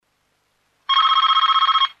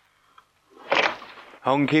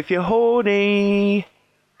Honk if you're horny.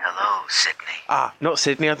 Hello, Sydney. Ah, not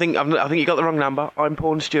Sydney. I think you got the wrong number. I'm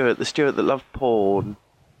Porn Stuart, the Stuart that loves porn.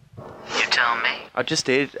 You tell me. I just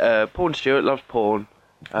did. Porn Stuart loves porn.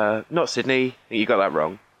 Not Sydney. I think you got that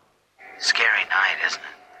wrong. Scary night, isn't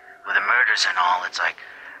it? With the murders and all, it's like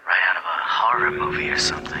right out of a horror movie or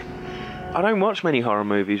something. I don't watch many horror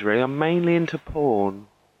movies, really. I'm mainly into porn.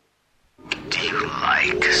 Do you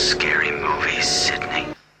like scary movies, Sydney?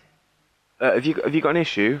 Have you got an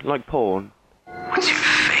issue? Like porn? What's your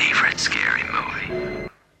favorite scary movie?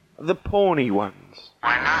 The porny ones.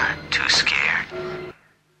 Why not? Too scared?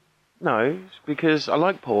 No, it's because I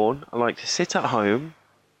like porn. I like to sit at home,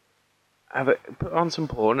 put on some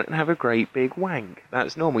porn, and have a great big wank.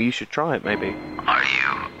 That's normal. You should try it, maybe. Are you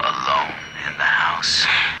alone in the house?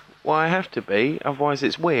 Well, I have to be, otherwise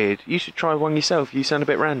it's weird. You should try one yourself. You sound a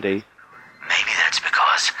bit randy. Maybe that's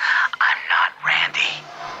because I'm not Randy.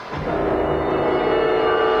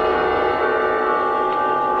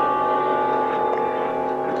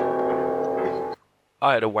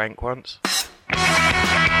 I had a wank once.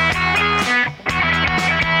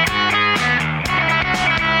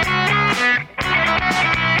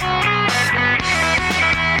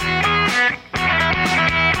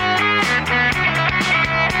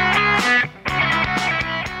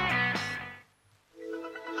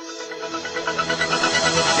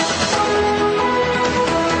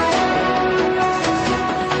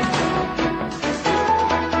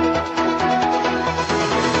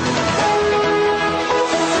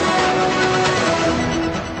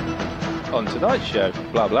 On tonight's show,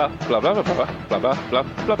 blah blah blah blah blah blah blah blah blah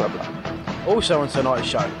blah blah blah. Also on tonight's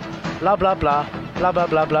show, blah blah blah blah blah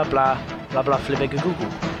blah blah blah blah blah flibbergoogle.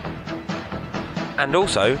 And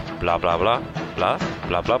also, blah blah blah blah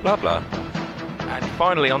blah blah blah blah. And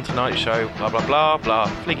finally on tonight's show, blah blah blah blah,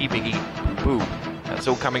 fliggy biggy boo boo. That's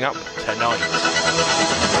all coming up tonight.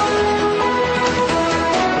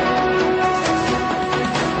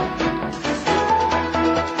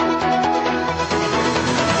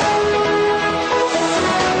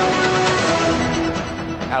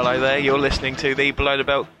 Hello there, you're listening to the Below the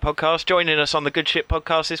Belt podcast. Joining us on the Good Ship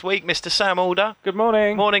podcast this week, Mr. Sam Alder. Good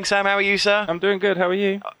morning. Morning, Sam. How are you, sir? I'm doing good. How are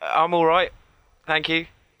you? I'm all right. Thank you.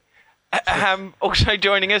 Also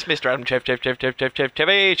joining us, Mr. Adam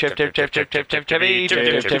Chevy,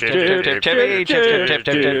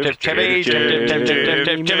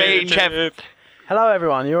 Hello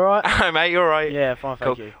everyone, you alright? Hi mate, you alright? Yeah, fine,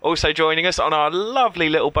 thank you. Also joining us on our lovely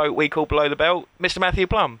little boat we call Below the Belt, Mr. Matthew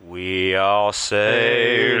Plum. We are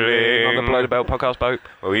sailing On the Below the Belt podcast boat.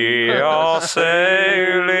 We are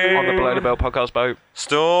sailing On the Below the Belt podcast boat.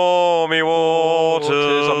 Stormy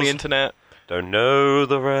waters On the internet. Don't know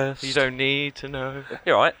the rest. You don't need to know.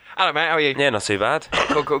 You alright? Hello mate, how are you? Yeah, not too bad.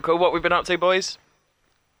 Cool. What we've been up to, boys?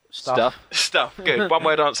 Stuff. Good. One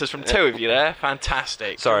word answers from two of you there.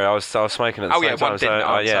 Fantastic. Sorry, I was smoking at the same time. One didn't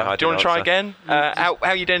answer. Yeah, I Do you want to try again?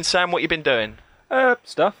 How you doing, Sam? What you been doing?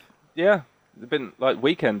 Stuff. Yeah. It's been like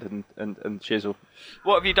weekend and chisel.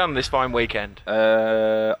 What have you done this fine weekend?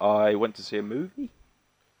 I went to see a movie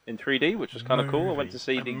in 3D, which was kind of cool. I went to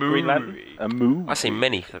see the Green Lantern. A movie. I've seen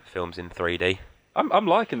many films in 3D. I'm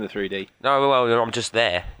liking the 3D. No, well, I'm just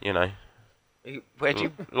there, you know. Where do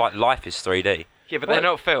you? Like, life is 3D. Yeah, but they're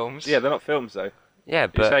not films. Yeah, they're not films though. Yeah,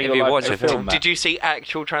 but saying if your you life watch is a a film, film... Matt? Did you see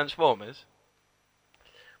actual Transformers?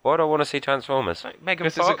 Why do I want to see Transformers? Like Megan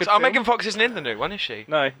Because it's a Fox. good Oh, film. Megan Fox isn't in the new one, is she?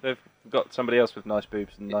 No, they've got somebody else with nice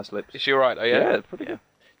boobs and nice lips. Is she alright? Oh, yeah. Yeah, it's pretty good.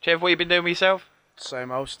 Chev, what you been doing with yourself?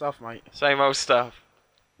 Same old stuff, mate. Same old stuff.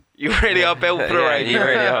 You really are built for the Yeah, radio. you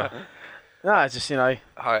really are. No, it's just, Alright,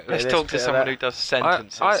 let's this, talk to bit of someone that. who does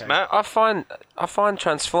sentences, Matt. I find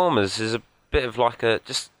Transformers is a bit of like a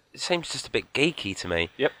just. It seems just a bit geeky to me.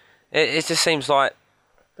 Yep. It just seems like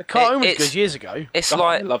the cartoon was it's- good years ago. it's Oh,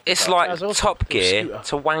 I like love the it's cartoon. like That was also Top a cool Gear scooter.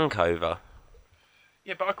 to wank over.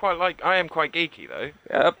 Yeah, but I am quite geeky, though.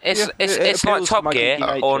 Yeah, It's like appeals to Top my Gear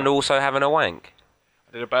geeky nature. on also having a wank.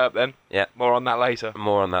 I did a burp then. Yeah. More on that later.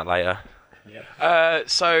 More on that later.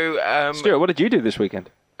 Stuart, what did you do this weekend?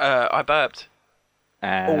 I burped.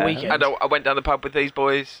 All weekend. And I went down the pub with these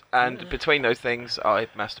boys, and between those things, I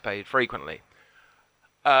masturbated frequently.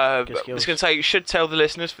 Good I was skills. going to say, you should tell the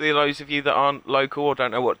listeners, for those of you that aren't local or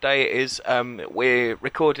don't know what day it is, we're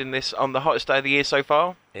recording this on the hottest day of the year so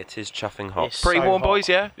far. It is chuffing hot. Yes. Pretty So warm, hot. boys,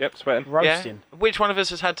 yeah? Yep, sweating. Roasting. Yeah? Which one of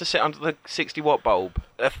us has had to sit under the 60-watt bulb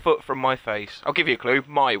a foot from my face? I'll give you a clue.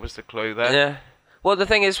 My was the clue there. Yeah. Well, the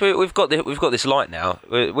thing is, we've got this light now.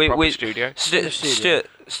 Proper studio.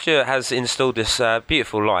 Stuart has installed this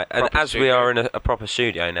beautiful light, and Proper as we studio. are in a proper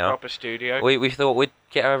studio now, Proper studio. we thought we'd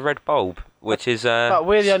get a red bulb which is But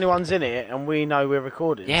we're the only ones in it, and we know we're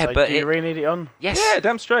recording. Yeah, so but do you really need it on? yes, Yeah,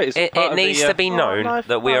 damn straight. It's it part of needs the, to be known No,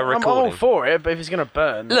 that we are I'm all recording. for it, but if it's going to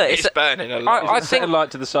burn... Look, It's burning a lot. I Is it set a think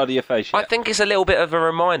light to the side of your face I yet? think it's a little bit of a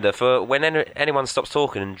reminder for when anyone stops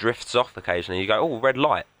talking and drifts off occasionally. You go, "Oh, red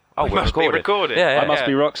light. Oh, we're must be recording. Yeah, I must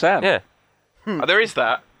be Roxanne. Yeah. Oh, there is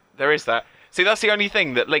that. There is that. See, that's the only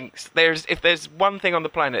thing that links. If there's one thing on the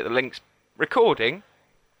planet that links recording,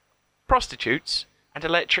 prostitutes, and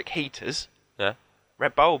electric heaters, Yeah.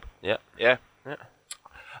 red bulb. Yeah. Yeah. Yeah.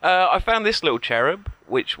 I found this little cherub,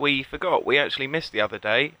 which we forgot. We actually missed the other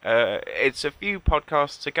day. It's a few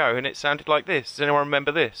podcasts ago, and it sounded like this. Does anyone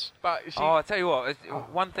remember this? But Oh, I tell you what.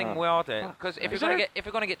 One thing we are doing, because if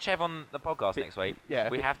we're gonna get Chev on the podcast next week, yeah.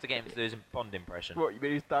 we have to get him to do his Bond impression. what, you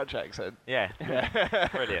mean his Dutch accent? Yeah,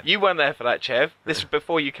 brilliant. You weren't there for that, Chev. This was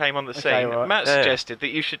before you came on the scene. right. Matt Yeah. suggested that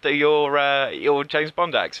you should do your James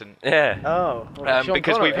Bond accent. Yeah. Oh. well, Sean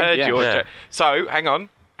Because we've Connery. heard yours. Yeah. So, hang on,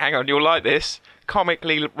 you'll like this.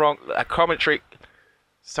 Comically wrong, commentary.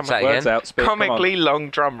 Say it Words again. out, spit. Come on. Comically long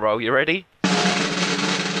drum roll. You ready?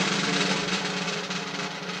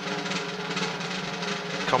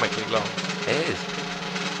 Comically long. It is.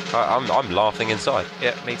 I'm laughing inside.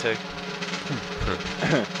 Yeah, me too.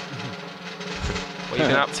 What you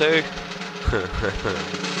been up to?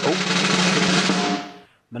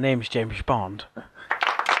 My name's James Bond.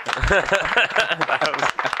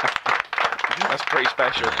 That's pretty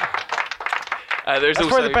special. There's That's also.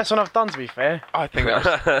 probably the best one I've done, to be fair. I think that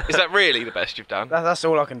was. Is that really the best you've done? That's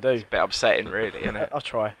all I can do. Bit upsetting, really, isn't it? I'll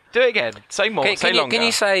try. Do it again. Say more. Can, say can, you, longer. can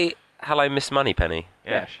you say hello, Miss Moneypenny?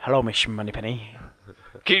 Yeah. Hello, Miss Moneypenny.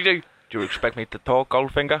 Can you do? Do you expect me to talk,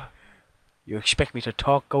 Goldfinger? You expect me to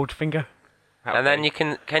talk, Goldfinger? And then you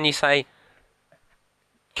can you say,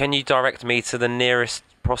 can you direct me to the nearest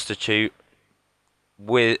prostitute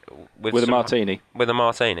with With a some- martini. With a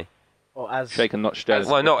martini. Or as... Shaken, not stirred.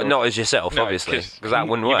 Well, not as yourself, No, obviously, 'cause because that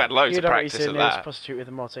wouldn't You've work. had loads You of don't practice see at the nearest that. prostitute with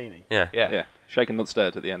a martini. Yeah. Yeah. Shaken, not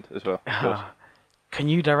stirred at the end as well. Of course. Can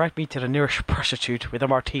you direct me to the nearest prostitute with a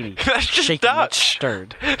martini? That's just Shaken, not Dutch.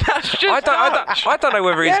 stirred. That's just I don't know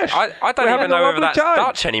whether he's. Yes, I don't we're even having know a whether lovely that's time.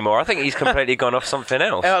 Dutch anymore. I think he's completely gone off something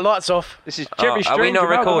else. Lights off. This is Oh, Jerry are we Strange not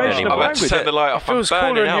recording amalgamation of anymore? I've had to language. turn the light off. It feels I'm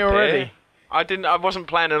cooler burning in here up already. I wasn't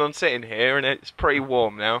planning on sitting here, and it's pretty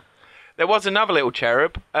warm now. There was another little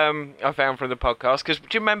cherub I found from the podcast. Because do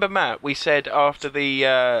you remember, Matt? We said after the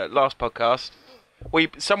last podcast, I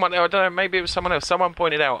don't know, maybe it was someone else. Someone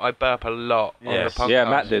pointed out I burp a lot on the Yes. podcast. Yeah,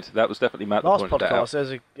 Matt did. That was definitely Matt that Last pointed it out.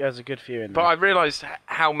 podcast, there's a good few in But there. I realised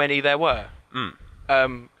how many there were.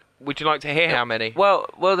 Would you like to hear how many? Well,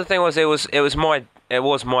 the thing was, it was my It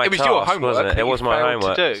was task, your homework. wasn't it? that It was you my failed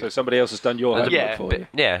homework. to do. So somebody else has done your homework Yeah, for but- you.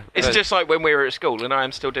 Yeah, It's but just like when we were at school, and I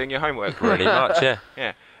am still doing your homework. pretty much, yeah.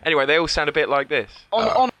 Yeah. Anyway, they all sound a bit like this.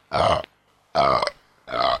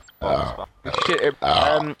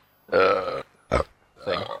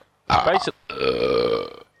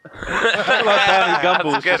 Barney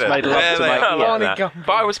Gumbles just made love Yeah, to they make are. yeah. Barney that. Gumble.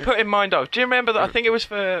 But I was put in mind of. Do you remember that? I think it was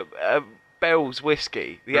for Bell's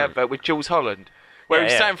Whiskey, the advert with Jules Holland, where Yeah,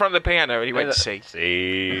 he yeah. sat in front of the piano and he went C,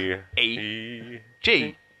 C. E,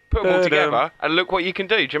 G. Put them all together and look what you can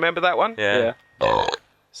do. Do you remember that one? Yeah. Yeah.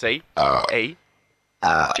 C, E,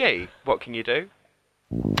 G. What can you do?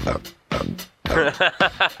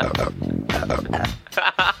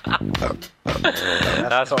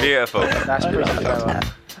 That's beautiful. That's pretty clever.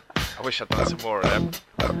 I wish I'd done some more of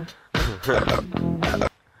them.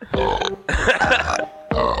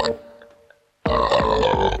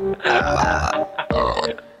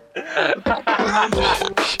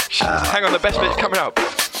 Hang on, the best bit's coming up.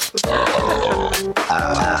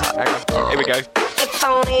 Hang on, here we go.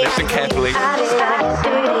 Listen carefully.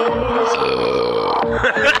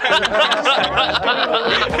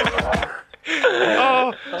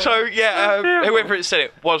 Oh, so yeah, whoever it said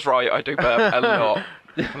it was right. I do burp a lot,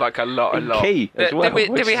 like a lot. Key as well.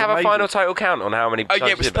 Did we have a final total count on how many? Oh yeah,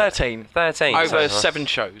 times it was you did that? 13 13 over so- 7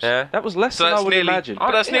 shows. Yeah. That was less So than I that's would nearly, imagine.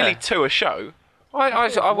 but that's Yeah. nearly 2 a show.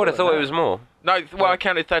 I would have thought it was more. No, well, I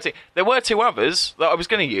counted 13. There were 2 others that I was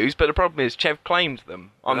going to use, but the problem is Chev claimed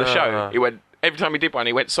them on the show. He went, every time he did one,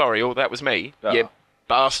 he went, sorry, oh, that was me. Oh. You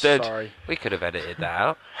bastard. Sorry. We could have edited that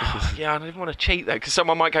out. Yeah, I didn't want to cheat, though, because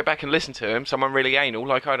someone might go back and listen to him, someone really anal,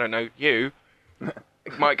 like, I don't know, you,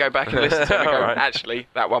 might go back and listen to him and go, Alright. actually,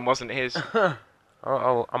 that one wasn't his. I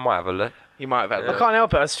might have a look. He might have had I that. can't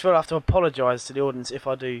help it. I just feel I have to apologise to the audience if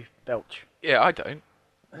I do belch. Yeah, I don't.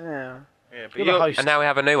 Yeah. Yeah, but You're the host. And now we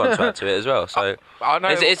have a new one to add to it as well. So I know.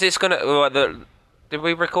 is this gonna? Well, Did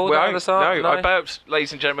we record Well, that at the start? no, I burped,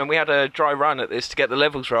 ladies and gentlemen. We had a dry run at this to get the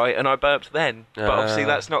levels right, and I burped then. But obviously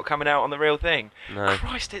that's not coming out on the real thing. No.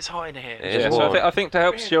 Christ, it's hot in here. It is Yeah, so warm. I think to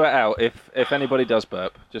help Stuart out, if anybody does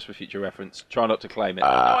burp, just for future reference, try not to claim it. No,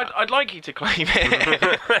 I'd like you to claim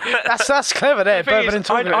it. That's clever there. The thing Burping is, and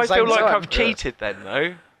talking at I the same feel like time. I've cheated then,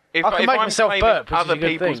 though. If, I can if make I'm myself claiming burp, which is other a good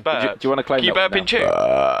people's thing. burps. Do you want to claim Can you that burp one in tune?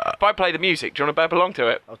 If I play the music, do you want to burp along to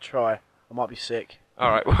it? I'll try. I might be sick. All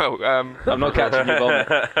right. Well, I'm not catching you vomit.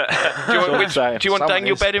 do you want, That's what I'm saying. do you want Someone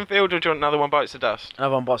Daniel is. Bedingfield or do you want another one bites the dust?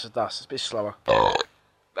 Another one bites of dust. It's a bit slower.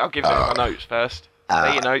 I'll give them my notes first.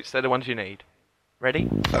 They're your notes. They're the ones you need. Ready?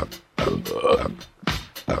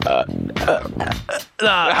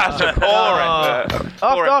 That's a poor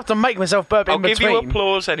I have to make myself burp I'll in give between. you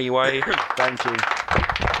applause anyway. Thank you.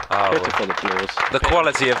 Oh, Pitiful applause. the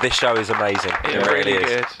quality of this show is amazing. It really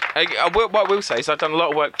is. good. What I will say is I've done a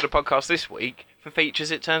lot of work for the podcast this week. For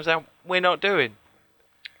features, it turns out we're not doing.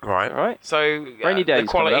 Right. All right. So Rainy the days coming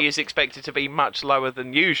quality up. is expected to be much lower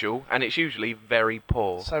than usual, and it's usually very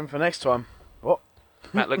poor. Same for next time. What?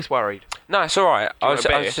 Matt looks worried. No, it's all right. I want was, a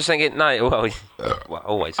I beer? was just thinking, no, well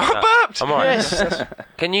always. I No, burped! I'm all right. Yes.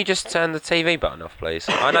 Can you just turn the TV button off, please?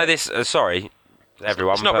 I know this. Sorry,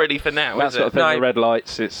 everyone. It's not but- ready for now, Matt's is got a it? thing No. with red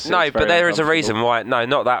lights. It's No, very but there is a uncomfortable. reason why. No,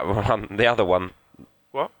 not that one. The other one.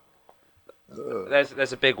 What?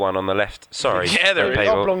 There's a big one on the left. Sorry. Yeah, there for is.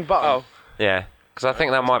 people. Oblong button. Oh, Yeah, because I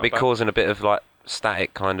think that might be not bad. causing a bit of like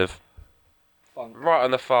static kind of. Right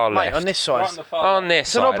on the far Mate, left. on this side. On this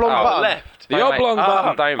It's an side. oblong oh, button. left. The Don't oblong make-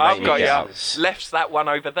 button. Don't I've make got me you. get up. Left's that one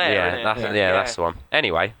over there, Yeah, isn't it? that's the one.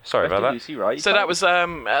 Anyway, sorry about that. FWC, right? So that was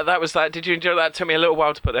that. Did you enjoy that? It took me a little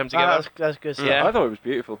while to put them together. That's good stuff. Yeah. I thought it was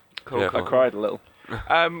beautiful. Cool, I cool. cried a little.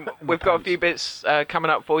 We've got a few bits coming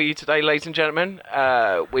up for you today, ladies and gentlemen.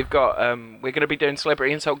 We've got we're going to be doing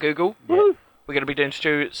Celebrity Insult Google. We're going to be doing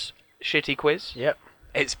Stuart's shitty quiz. Yep.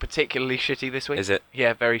 It's particularly shitty this week. Is it?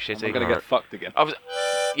 Yeah, very shitty. I'm going to get fucked again.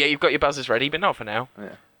 Yeah, you've got your buzzers ready, but not for now.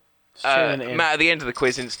 Yeah. Tuning it in. Matt, at the end of the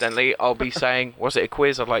quiz, incidentally, I'll be saying, was it a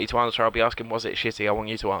quiz? I'd like you to answer. I'll be asking, was it shitty? I want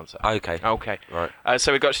you to answer. Okay. Okay. Right.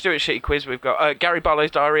 So we've got Stuart's shitty quiz. We've got Gary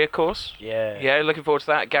Barlow's diary, of course. Yeah. Yeah, looking forward to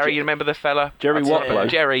that. Gary, you remember the fella? Jerry That's it, Watlow.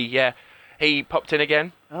 Jerry, yeah. He popped in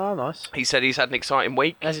again. Oh, nice. He said he's had an exciting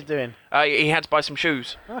week. How's it doing? He had to buy some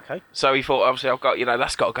shoes. Okay. So he thought, obviously, I've got,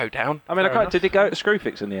 that's got to go down. I mean, Fair enough. did it go to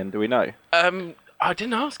Screwfix in the end? Do we know? I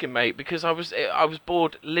didn't ask him, mate, because I was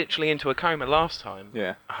bored literally into a coma last time.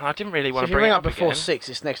 Yeah. And I didn't really So want if to you bring ring it up up before again. 6,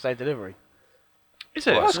 it's next day delivery. Is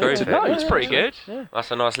it? Well, that's good. It's pretty good.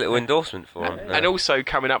 That's a nice little endorsement for him. And also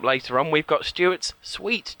coming up later on, we've got Stuart's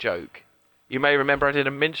sweet joke. You may remember I did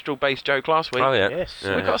a minstrel-based joke last week. Oh yeah. Yes.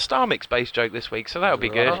 Yeah, We've got a Star Mix-based joke this week, so that'll be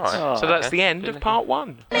good. Right. So that's Okay. the end of part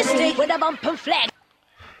 1. Mistake with a bump and flag.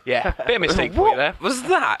 Yeah, bit of mistake for you there. What was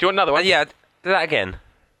that? Do you want another one? Yeah. Do that again.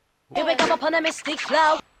 Here we come upon a mystic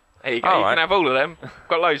flow. There you go. All You right. can have all of them.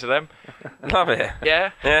 Got loads of them. Love it.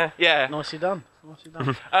 Yeah? Yeah. Yeah. Nicely done. Nicely done.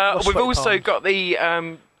 We've sweaty also palms. got the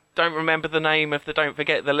don't remember the name of the don't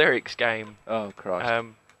forget the lyrics game. Oh, Christ. I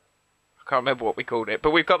can't remember what we called it,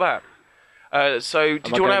 but we've got that. So did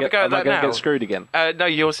Am I you want to gonna have a get- go at am I that gonna now? get screwed again? No,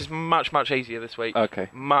 yours is much, much easier this week. Okay.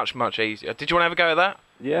 Much, much easier. Did you want to have a go at that?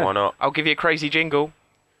 Yeah. Why not? I'll give you a crazy jingle.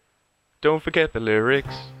 Don't forget the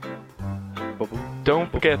lyrics.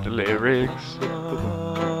 Don't forget the lyrics.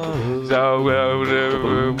 So,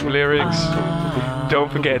 the lyrics.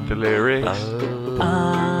 Don't forget the lyrics.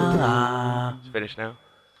 It's finished now.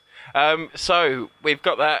 So we've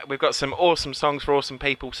got that. We've got some awesome songs for awesome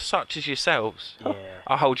people, such as yourselves. Yeah.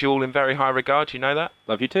 I hold you all in very high regard. You know that.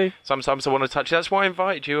 Love you too. Sometimes I want to touch you. That's why I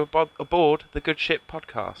invited you aboard the Good Ship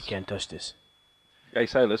podcast. Can't touch this. Gay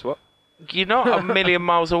sailors, what? You're not a million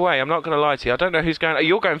miles away. I'm not going to lie to you. I don't know who's going.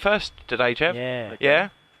 You're going first today, Jeff. Yeah. Yeah.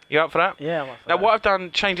 You up for that? Yeah. I'm up for Now, that. what I've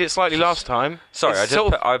done, changed it slightly last time. Sorry, is I just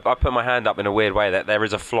sort of- I put my hand up in a weird way that there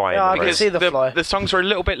is a fly Yeah, I in the can room. see the fly. The songs are a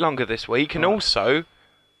little bit longer this week, and also,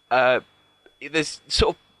 there's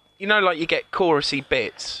sort of, like you get chorusy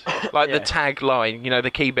bits, like Yeah. the tag line,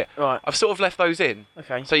 the key bit. Right. I've sort of left those in,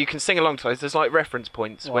 Okay. so you can sing along to those. There's like reference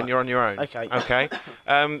points when Right. you're on your own. Okay. Okay.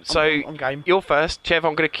 So I'm game. you're first, Chev.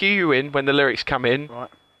 I'm going to cue you in when the lyrics come in, Right.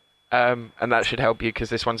 and that should help you because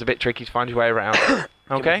this one's a bit tricky to find your way around. Get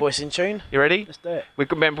my Okay. voice in tune. You ready? Let's do it.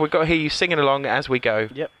 Remember, we've got to hear you singing along as we go.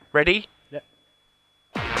 Yep. Ready? Yep.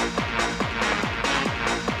 It's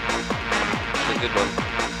a good one.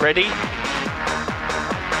 Ready?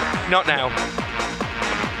 Not now.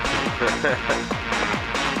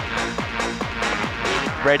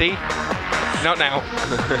 Ready? Not now.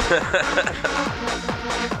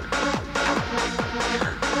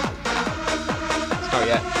 Not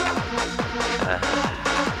yet.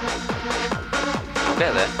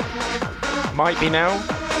 get there. Might be now.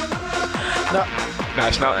 No. No,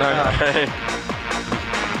 it's not. No.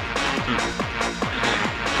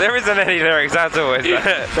 There isn't any lyrics at all, is there?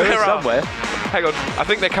 There is There are. somewhere. Hang on. I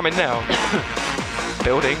think they're coming now.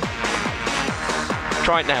 Building.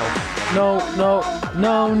 Try it now. No, no,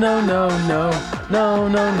 no, no, no, no, no,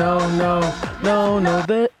 no, no, no, no,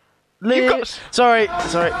 no. You've got- Sorry.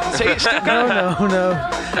 See, it's still No, no, no,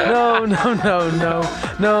 no, no, no,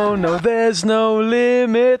 no, no, no. There's no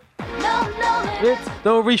limit.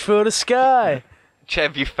 Don't reach for the sky.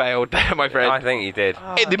 Chev, you failed there, my friend. I think you did.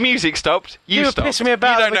 The music stopped. You were stopped. pissing me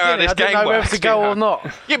about You at don't the know how beginning. this I didn't game know whether works. to do you? go or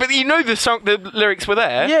not. Yeah, but you know the song. The lyrics were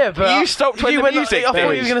there. Yeah, but you stopped when you the went- music. I thought you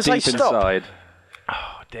were did. going to say Deep stop. inside.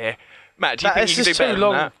 Oh dear, Matt. Do you That- think it's you can do just better too than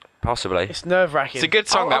long. that? Possibly. It's nerve-wracking. It's a good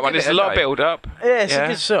song. I'll that one. give There's it a a lot of go. build-up. Yeah, it's Yeah. a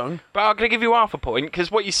good song. But I'm going to give you half a point because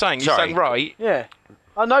what you sang, you Sorry. sang right. Yeah.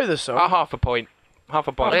 I know the song. Half a point. Half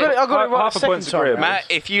a point. I got it right Half the a second point's time. agreeable. round. Matt,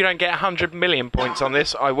 if you don't get 100 million points on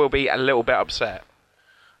this, I will be a little bit upset.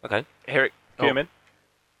 Okay. Here it. Cue him in.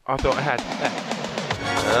 I thought I had.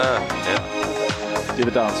 Yeah. Do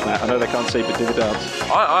the dance, Matt. I know they can't see, but do the dance.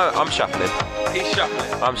 I'm shuffling. He's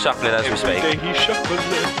shuffling. I'm shuffling as we speak. He's shuffling.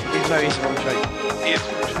 Even though he's on track. He is.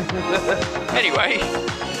 Anyway,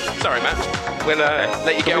 sorry, Matt. We'll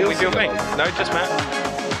let you get on with your thing. No, just Matt.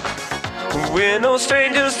 We're no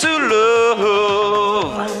strangers to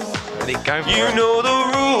love. Ready, go for You it. know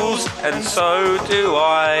the rules, and so do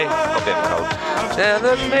I. Got a bit of a cold. And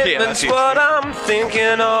the commitment's it. what I'm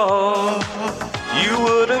thinking of. You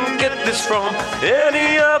wouldn't get this from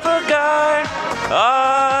any other guy.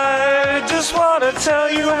 I just wanna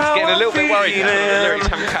tell you how Getting a little I'm bit worried now that the lyrics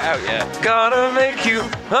feeling. haven't cut out yet. Gotta make you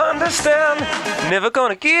understand. Never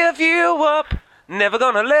gonna give you up. Never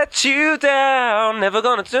gonna let you down. Never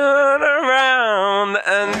gonna turn around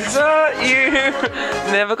and desert you.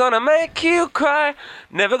 Never gonna make you cry.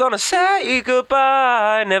 Never gonna say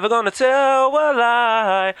goodbye. Never gonna tell a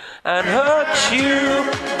lie and hurt you.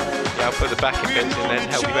 Yeah, I'll put the backing bits in there to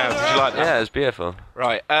help you out. Did you like that? Yeah, it's beautiful.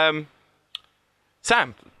 Right.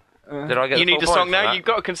 Sam, Did I get you the need a full song point for now. that? You've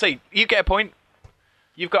got to concede. You get a point.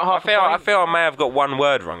 You've got I half feel a I point. feel I may have got one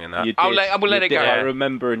word wrong in that. You I'll did. let- I will let You it go. did. I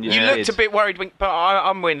remember, and you, You did. looked a bit worried, but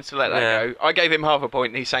I'm willing to let that Yeah. go. I gave him half a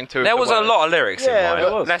point and he sang two of There the was a words. lot of lyrics Yeah, in it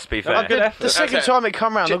mine. was. Let's be That was fair. good The effort. second Okay. time it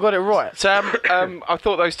come round, I got it right. Sam, I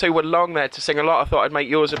thought those two were long there to sing a lot. I thought I'd make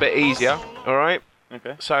yours a bit easier. All right.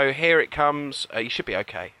 Okay. So here it comes. You should be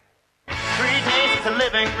okay. 3 days to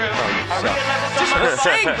living room.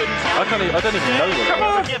 Sing. I don't even know what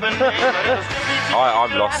it was.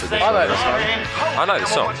 I'm lost at this. I know the song. I know the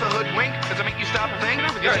song. What's a hoodwink? Does it make you stop and think?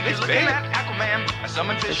 Yeah, it's big. Aquaman. I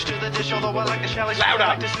summon fish to the dish, although I like the shelly. Louder. I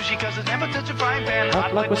like the sushi cause it's never touch a frying pan.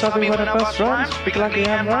 Hot like wasabi when I bust rhymes. Speak like I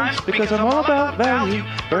am rhymes because I'm all about value.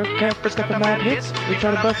 Bird camp for stepping mad hits. We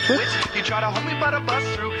try to bust whips. You try to hold me but I bust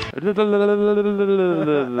through.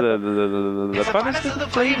 The funnest of the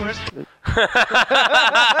flavors.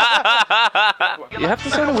 You have to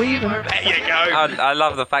sort of weave them. There you go. I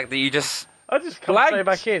love the fact that you just I just Straight blanked.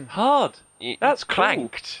 back in. Hard. you, That's cool.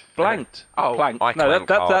 Clanked. Blanked. Oh, Clanked. I No, clank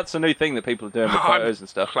hard. that's a new thing that people are doing with I'm photos and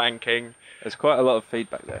stuff. Clanking. There's quite a lot of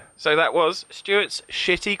feedback there. So that was Stuart's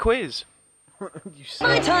shitty quiz.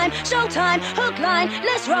 My time, showtime, hook line,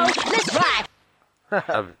 let's roll, let's ride.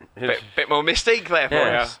 Bit more Mystique there for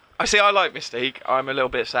Yes. you. I see. I like Mystique. I'm a little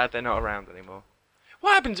bit sad they're not around anymore.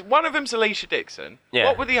 What happens? One of them's Alicia Dixon. Yeah.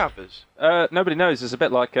 What were the others? Nobody knows. It's a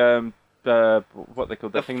bit like what they call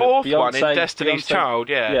The thing fourth that one in Beyonce- Destiny's Beyonce- Child.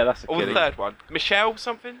 Yeah. Yeah, that's a Or the kiddie. third one. Michelle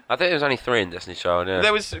something. I think there was only 3 in Destiny's Child. Yeah.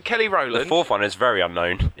 There was Kelly Rowland. The 4th one is very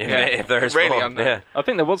unknown. If, Yeah. if there is Really 4. unknown. Yeah. I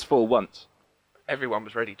think there was 4 once. Everyone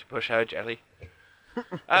was ready to push her jelly.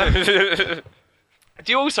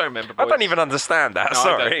 Do you also remember? I Boys? don't even understand that. No, I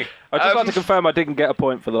sorry. I just like to Um, confirm I didn't get a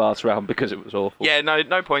point for the last round because it was awful. Yeah.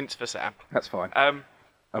 No points for Sam. That's fine.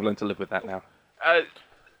 I've learned to live with that now.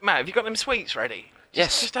 Matt, have you got them sweets ready?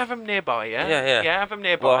 Yes. Just have them nearby, yeah? Yeah, yeah. Yeah, have them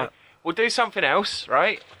nearby. Well, We'll do something else,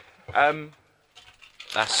 right?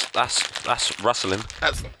 That's rustling.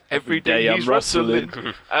 That's Every day I'm rustling.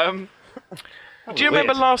 Do you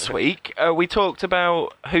remember weird. last week we talked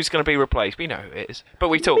about who's going to be replaced? We know who it is, but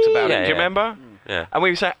we talked about Yeah, it. Do you yeah. remember? Yeah. And we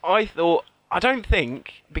were saying, I don't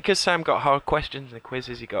think, because Sam got hard questions in the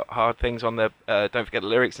quizzes, he got hard things on the don't forget the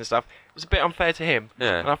lyrics and stuff, it was a bit unfair to him.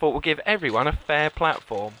 Yeah. And I thought we'll give everyone a fair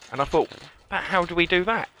platform. And I thought, but how do we do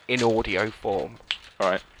that in audio form? All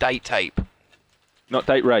right. Date tape. Not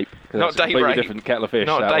date rape. 'cause Not that's a date completely rape. different kettle of fish.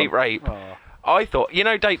 Not that date one. rape. I thought,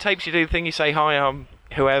 date tapes, you do the thing, you say, hi, I'm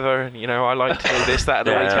whoever, and, I like to do this, that, and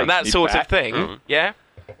the Yeah. later, and that He's sort back. of thing, yeah?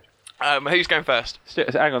 Who's going first?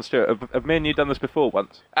 Stuart, hang on, Stuart. Have me and you done this before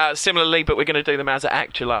once? Similarly, but we're going to do them as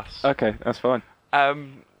actual us. Okay, that's fine.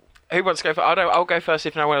 Who wants to go first? I'll go first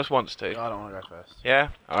if no one else wants to. I don't want to go first. Yeah?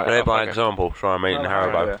 All right, Play by I'll go. example. Try and meet in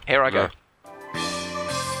Haribo. yeah. Here I go.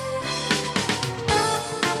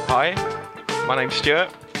 Hi, my name's Stuart.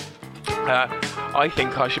 I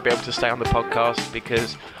think I should be able to stay on the podcast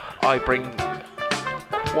because I bring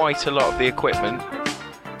quite a lot of the equipment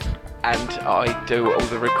and I do all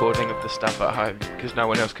the recording of the stuff at home because no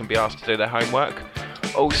one else can be asked to do their homework.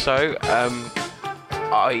 Also,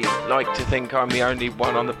 I like to think I'm the only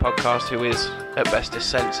one on the podcast who is at best a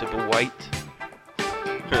sensible weight.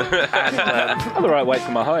 And, I'm the right weight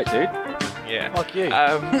for my height, dude. yeah. Fuck you.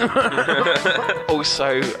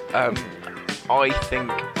 Also,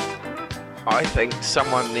 I think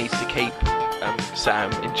someone needs to keep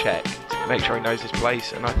Sam in check to make sure he knows his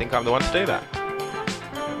place, and I think I'm the one to do that.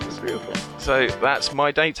 That's beautiful. So that's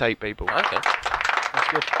my date tape, people. Okay.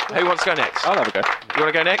 Who wants to go next? I'll have a go. You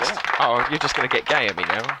want to go next? Oh, you're just going to get gay at me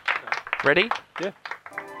now. Ready? Yeah.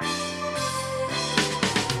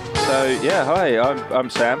 So yeah, hi. I'm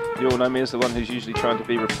Sam. You all know me as the one who's usually trying to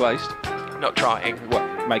be replaced. Not trying.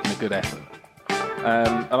 Well, making a good effort.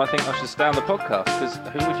 And I think I should stay on the podcast because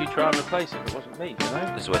who would you try and replace if it wasn't me? You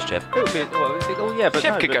know? This is West Jeff. It would be, well, yeah, but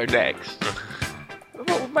Jeff no, could but- go next.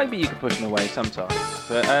 Well, maybe you could push me away sometime.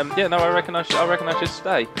 But yeah, no, I reckon I should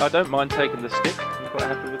stay. I don't mind taking the stick. I'm quite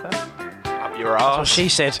happy with that. Up your That's what arse. she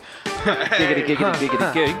said. Giggity, giggity,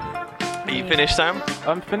 giggity, goo. Are you finished, Sam?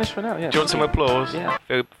 I'm finished for now. Yeah. Do you want some applause? Yeah.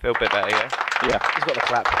 Feel a bit better, yeah? Yeah. He's got the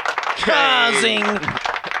clap. Zing!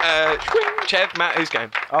 Chev, Matt, who's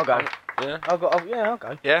going? I'll go. Yeah. I'll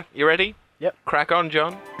go. Yeah, you ready? Yep. Crack on,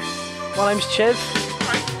 John. My name's Chev.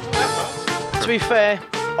 To be fair,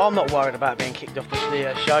 I'm not worried about being kicked off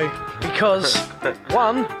the show because,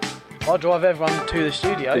 one, I drive everyone to the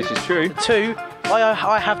studio. This is true. Two,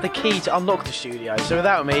 I have the key to unlock the studio, so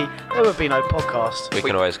without me, there would be no podcast. We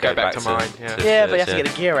can always go back to mine. Yeah. Yeah, but you have to get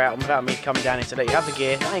the gear out, and without me coming down here to let you have the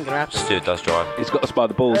gear, that ain't gonna happen. Stuart does drive. He's got us by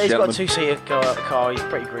the balls, He's got a gentlemen. two-seater car, he's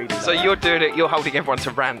pretty greedy. So you're doing it, you're holding everyone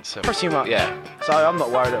to ransom. Pretty much. Yeah. So I'm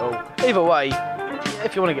not worried at all. Either way,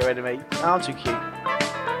 if you want to get rid of me, I'm too cute.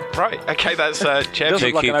 Right, okay, that's Chev. Doesn't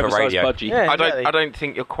Too look cute an for oversized radio. budgie. Yeah, I don't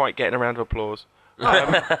think you're quite getting a round of applause.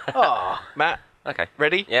 Oh, Matt, Okay.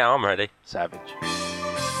 ready? Yeah, I'm ready. Savage.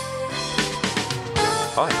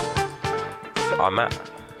 Hi. I'm Matt.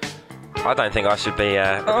 I don't think I should be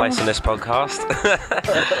replacing this podcast.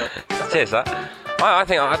 Cheers, that. I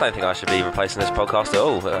don't think I should be replacing this podcast at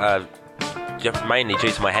all. Mainly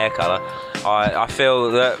due to my hair colour. I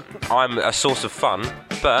feel that I'm a source of fun,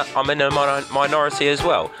 but I'm in a minority as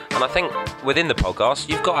well. And I think within the podcast,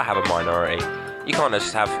 you've got to have a minority. You can't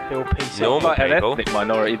just have little piece of normal Not an people. ethnic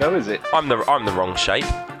minority, though, is it? I'm the wrong shape.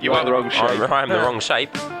 You are the wrong shape. I'm the wrong shape.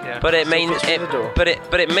 Yeah. But it Still means fits through the door. but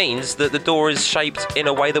it means that the door is shaped in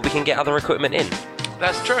a way that we can get other equipment in.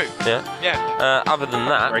 That's true. Yeah. Yeah. Other than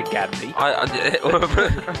that, Very Gandhi.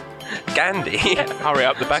 Gandhi. Hurry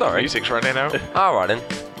up, the back Sorry. music's running out. All right then.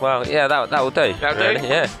 Well, yeah, that will do. That'll really. do?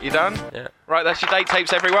 Yeah. You done? Yeah. Right, that's your date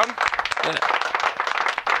tapes, everyone. I'm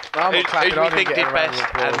Who not clapping, do we I didn't think get did a round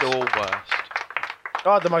best of and applause. or worst?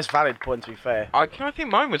 I had the most valid point, to be fair. I think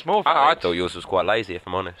mine was more I valid. thought yours was quite lazy, if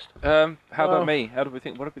I'm honest. How Well- about me? How do we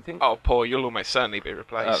think? What do we think? Oh, Paul, you'll almost certainly be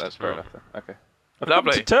replaced. Oh, that's as fair well. enough. Then. Okay.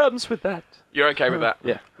 Lovely. Come to terms with that. You're okay with that?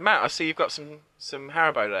 Yeah. Matt, I see you've got some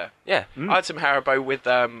Haribo there. Yeah. I had some Haribo with,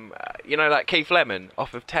 you know, that Keith Lemon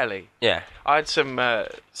off of telly. Yeah. I had some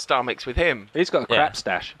Star Mix with him. He's got a Yeah. crap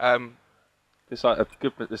stash. It's like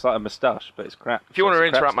a moustache, but it's crap. If you want So to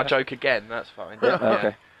it's a crap interrupt my stash. joke again, that's fine. Yeah.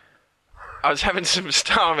 Okay. I was having some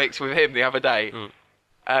Star Mix with him the other day.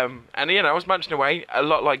 And, you know, I was munching away a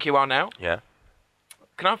lot like you are now. Yeah.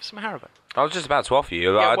 Can I have some Haribo? I was just about to offer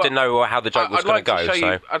you. Yeah, I well, didn't know how the joke was I'd going like to to go. show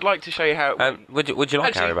So, you. I'd like to show you how it went. would you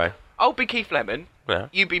like Actually, Haribo? I'll be Keith Lemon. Yeah.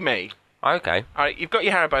 You be me. Okay. All right, you've got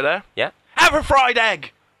your Haribo there. Yeah. Have a fried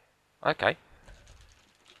egg. Okay.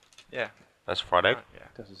 Yeah. That's Friday. Yeah.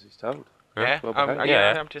 Does as he's told. Yeah. well behaved.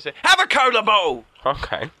 Yeah. I'm just saying. Have a cola ball.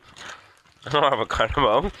 Okay. I'll have a kind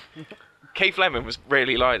of Keith Lemon was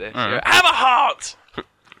really like this. He went, have a heart.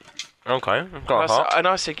 Okay. Got a heart. And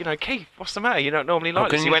I said, you know, Keith, what's the matter? You don't normally like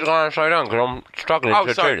Can this. you He went, just slow down because I'm struggling Oh,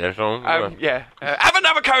 to sorry. do this. So, yeah. Have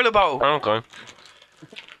another cola bowl. Okay.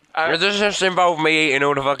 Does this just involve me eating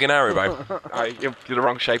all the fucking Haribo? Oh, you're the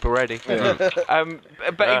wrong shape already. But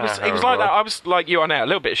he was like that. I was like you are now, a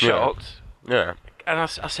little bit shocked. Yeah. And I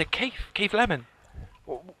said, Keith Lemon,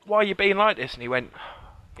 why are you being like this? And he went,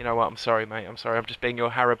 you know what, I'm sorry, mate. I'm sorry. I'm just being your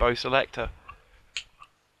Haribo selector.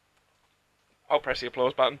 I'll press the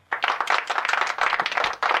applause button.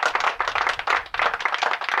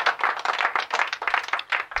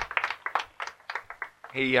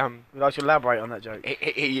 He Would you like to elaborate on that joke?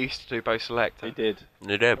 he used to do Bo Selector. He did.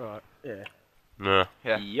 You did. Right. Yeah. No.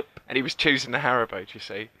 Yeah. Yep. And he was choosing the Haribo. Do you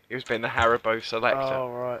see? He was being the Haribo Selector. Oh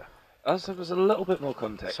right. There was a little bit more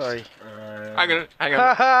context. Sorry. Hang on.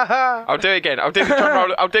 Ha ha ha. I'll do it again. I'll do the drum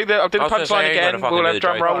roll. I'll do the I was gonna say, punchline you ain't again. got a fucking We'll do have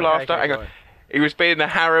drum joke. roll Okay, after. okay, Hang on. fine. He was being the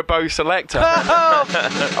Haribo Selector.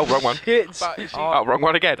 Oh, Oh, wrong one. shit. Oh, wrong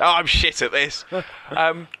one again. Oh, I'm shit at this.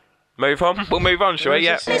 Move on. We'll move on, shall we?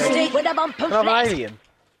 Yeah. Mystic with a bump and Another flex. alien.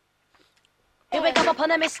 Here we come upon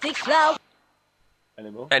a mystic flow.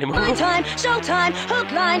 Anymore? My time, showtime, hook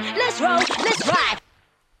line, let's roll, let's ride.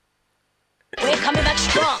 We're coming back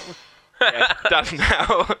strong. Done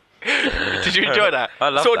now. Did you enjoy that? I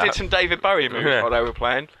love Saw that. did some David Bowie moves Yeah. while they were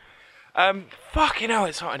playing. Fucking hell,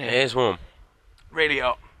 it's hot in It here. is warm. Really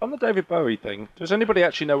hot. On the David Bowie thing, does anybody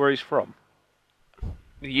actually know where he's from?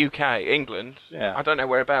 The UK, England. Yeah. I don't know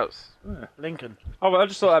whereabouts. Lincoln. Oh, well, I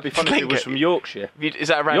just thought that'd be funny if he was from Yorkshire. Is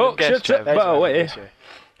that a random Yorkshire guess, Trev? to Bowie.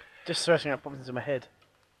 Just thrashing up popped into my head.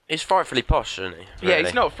 He's frightfully posh, isn't he? Yeah, Really?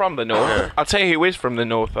 he's not from the north. I'll tell you who is from the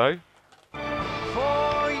north, though.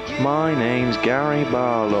 My name's Gary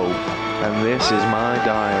Barlow, and this is my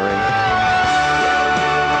diary.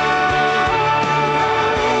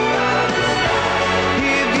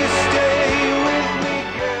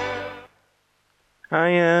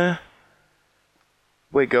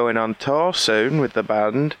 We're going on tour soon with the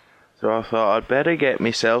band, so I thought I'd better get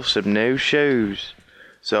myself some new shoes.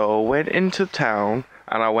 So I went into town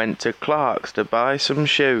and I went to Clark's to buy some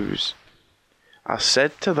shoes. I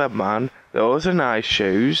said to the man, "Those are nice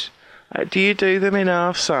shoes. Do you do them in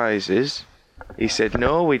half sizes?" He said,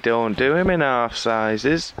 "No, we don't do them in half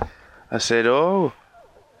sizes." I said, "Oh,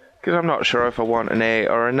 because I'm not sure if I want an 8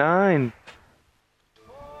 or a 9.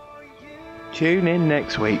 Tune in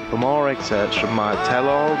next week for more excerpts from my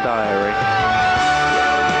tell-all diary.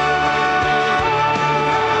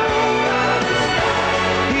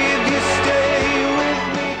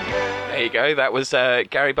 There you go. That was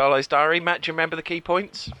Gary Barlow's diary. Matt, do you remember the key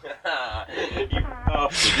points?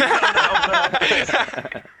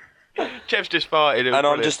 Jeff's just farted. And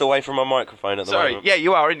I'm just away from my microphone at the Sorry. moment. Yeah,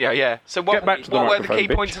 you are, aren't you? Yeah. So what? Get back to the what were the microphone, key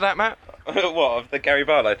bitch. points of that, Matt? What, of the Gary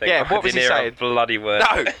Barlow thing? Yeah, I what was didn't he hear saying? a bloody word.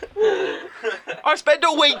 No. I spent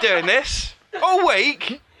all week doing this. All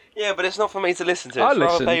week. Yeah, but it's not for me to listen to. I It's for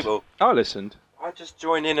other listened. people. I listened. I just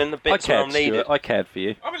join in the I bits where cared, I'm needed. Stuart. I cared for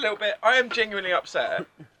you. I'm a little bit. I am genuinely upset.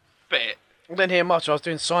 Bit. I didn't hear much. I was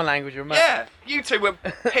doing sign language with Matt. Yeah. You two were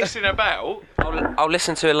pissing about. I'll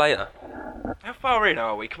listen to it later. How far in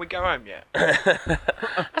are we? Can we go home yet?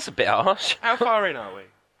 That's a bit harsh. How far in are we?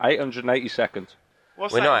 880 seconds.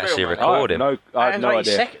 What's We're that not in actually real, mate? recording. I have no 8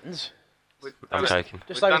 idea. seconds. I'm joking.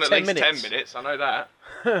 Just We've over done at 10 least minutes. 10 minutes. I know that.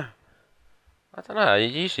 I don't know.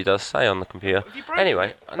 It usually does say on the computer. Have you broken Anyway,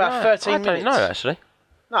 it? About no, 13 I don't minutes. know actually.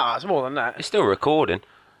 No, it's more than that. It's still recording.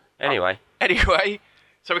 Anyway, Anyway,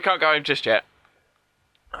 so we can't go home just yet.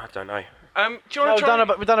 I don't know. Do you No, want to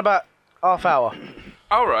try? we've done about half hour.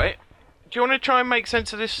 All right. Do you want to try and make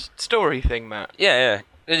sense of this story thing, Matt? Yeah.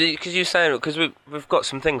 Because you're saying because we've got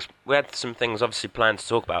some things. We had some things obviously planned to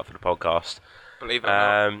talk about for the podcast. Believe it or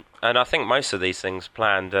not. And I think most of these things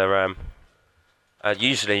planned are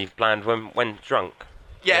usually planned when drunk.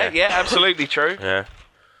 Yeah, absolutely true. Yeah.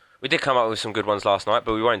 We did come up with some good ones last night,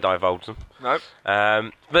 but we won't divulge them. Nope.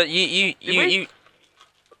 But you we?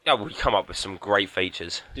 yeah, we come up with some great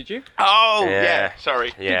features. Did you? Oh, Yeah. yeah.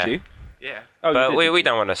 Sorry. Yeah. Did you? Yeah. Oh, But you we did.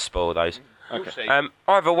 don't want to spoil those. We'll see.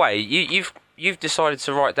 Either way, you've decided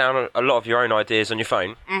to write down a lot of your own ideas on your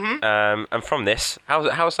phone. Mm-hmm. And from this, how's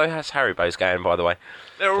Haribo's going, by the way?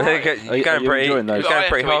 They're all right. You're Are you going pretty. enjoying those? You're going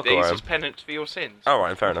pretty I have to eat hardcore. these as penance for your sins. All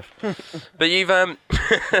right, fair enough. But you've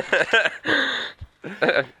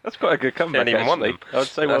That's quite a good comeback. didn't even want actually. them. I'd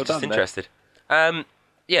say I well was just done. there. interested.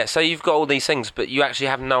 Yeah, so you've got all these things, but you actually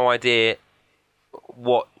have no idea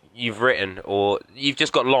what you've written, or you've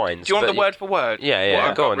just got lines. Do you want but the word for word? Yeah, What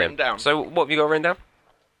I've go got on then. written down. So what have you got written down?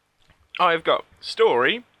 I've got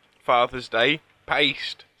story, Father's Day,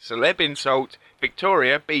 paste, celeb insult,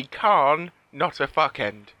 Victoria B. Khan, not a fuck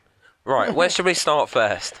end. Right, where should we start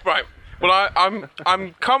first? Right. Well,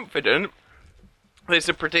 I'm confident there's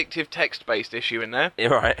a predictive text-based issue in there.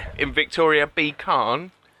 You're right. In Victoria B.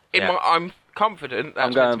 Khan, Yeah. I'm confident that's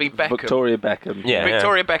I'm meant to going be Beckham. Victoria Beckham. Yeah.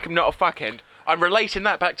 Victoria Beckham, not a fuck end. I'm relating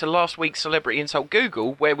that back to last week's Celebrity Insult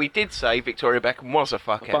Google, where we did say Victoria Beckham was a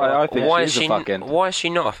fuck end. But I think Why she is a fuck end. Why is she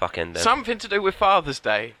not a fuck end then? Something to do with Father's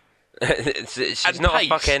Day. She's not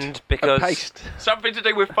paste. a fuckend because... Paste. Something to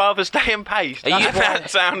do with Father's Day and paste. Are you- That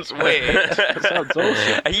sounds weird. That sounds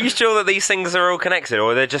awesome. Are you sure that these things are all connected,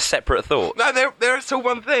 or they're just separate thoughts? No, they're still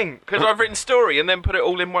one thing. Because I've written story and then put it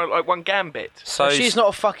all in one gambit. So She's not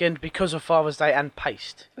a fucking because of Father's Day and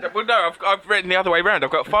paste. Well, no, I've written the other way round.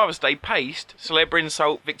 I've got Father's Day, paste, celeb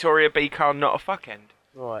insult, Victoria B. Khan, not a fuckend.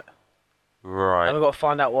 Right. Right. And we've got to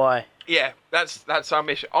find out why. Yeah, that's our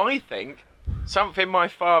mission. I think something my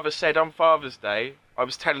father said on Father's Day, I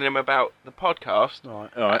was telling him about the podcast, Right.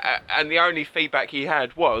 All right. and the only feedback he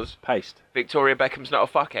had was, Paste. Victoria Beckham's not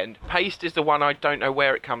a fuckend. Paste is the one I don't know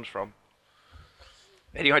where it comes from.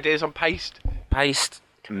 Any ideas on paste? Paste.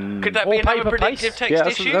 Could that be another Wallpaper predictive paste? text Yeah,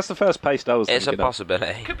 issue? that's the first paste I was It's a thinking of.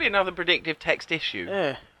 possibility. Could be another predictive text issue.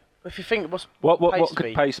 Yeah. If you think what's What paste could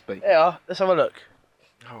be? paste be? Yeah, let's have a look.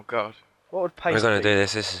 Oh, God. What would paste We're going be? to do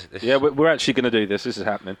this. This is Yeah, we're actually going to do this. This is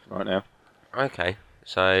happening right now. okay.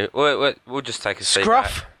 So we'll just take a seat.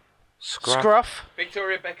 Scruff. back. Scruff. Scruff.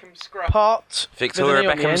 Victoria Beckham scruff. Part. Victoria with an E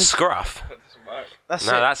on the Beckham end. scruff. That doesn't work. That's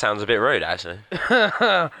No, it. that sounds a bit rude, actually.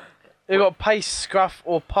 You've got paste, scruff,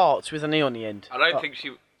 or parts with an E on the end. I don't think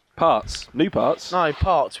she... Parts. New parts. No,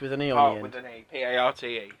 parts with an E on Part the with end. an E.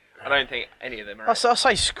 P-A-R-T-E. I don't think any of them are... I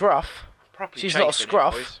say scruff. properly she's not a chafing it,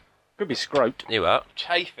 scruff. boys. Could be scrote. You up?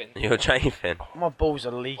 Chafing. You're chafing. My balls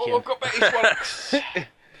are leaking. Oh, I've got Betty Swallocks.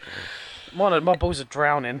 My balls are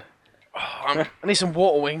drowning. I need some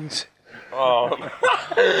water wings. Oh.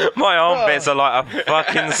 My armpits are like a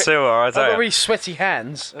fucking sewer, I I've tell got you. really sweaty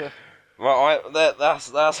hands. That's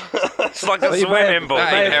it's like a swimming pool.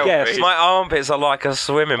 That ain't healthy. My armpits are like a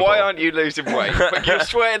swimming pool. Why aren't you losing weight? When you're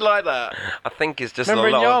sweating like that. I think it's just Remember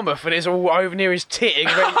a in lot. Yarmouth when it's all over near his tit and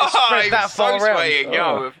ready to Oh, spread he that was so far around? sweaty in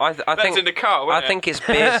Yarmouth. I That's think in the car, I wasn't it? think it's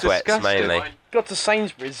beer sweats Disgusting. mainly. Got to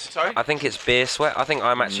Sainsbury's. Sorry? I think it's beer sweat. I think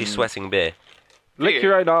I'm actually sweating beer. Lick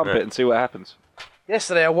your own armpit Yeah. and see what happens.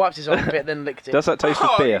 Yesterday I wiped his armpit then licked it. Does that taste of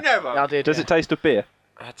Oh, beer? you never. Yeah, I did. Does yeah. it taste of beer?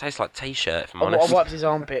 It tastes like t-shirt, if I'm I honest. wiped his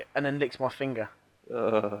armpit and then licked my finger.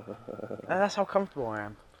 That's how comfortable I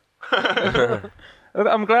am.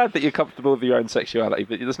 I'm glad that you're comfortable with your own sexuality,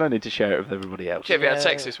 but there's no need to share it with everybody else. Have you had Yeah.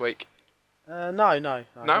 sex this week? No. No? Not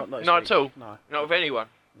this Not week. at all? No. Not with anyone?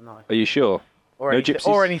 No. Are you sure? Or No anything. gypsies?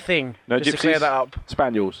 Or anything. No just to clear gypsies? that up.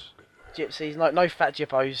 Spaniels? Gypsies, no fat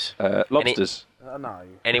jippos. Lobsters? No.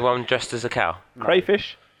 Anyone dressed as a cow?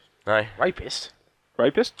 Crayfish? No. Rapist.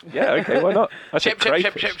 Rapist? Yeah, okay, why not? I said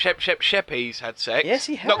crayfish. Sheppies had sex. Yes,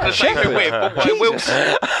 he Not going has. to say who with, but I will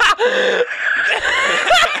say.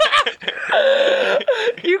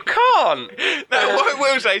 You can't! No, what I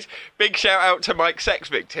will say is, big shout out to Mike Sex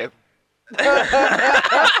Victim. Do you see what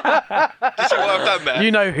I've done there?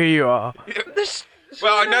 You know who you are.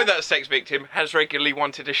 Well, I know that Sex Victim has regularly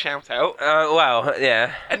wanted a shout out, Well,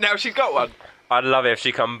 yeah. and now she's got one. I'd love it if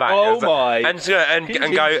she come back. Oh my and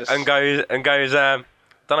goes.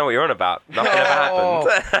 Don't know what you're on about. Nothing ever Oh.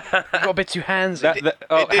 happened. You got a bit too handsy. It did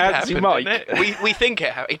Handsy happen, Mike. didn't it? We think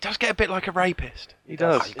it. He does get a bit like a rapist. He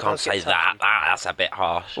does. You can't say that. That's a bit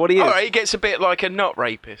harsh. What do you? All right, he gets a bit like a not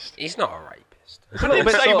rapist. He's not a rapist. I didn't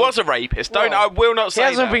say he was a rapist. I will not He say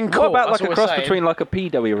hasn't that. been What caught. about like that's a what cross we're saying. between like a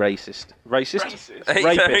pedo-y racist? Racist? Racist?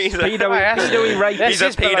 Rapist. Pedo-y rapist. He's a This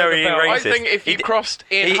is below the pedo-y belt. racist. I think if you crossed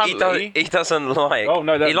Ian Huntley... He doesn't like... Oh,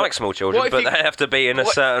 no, he likes small children, What if but you- they have to be in a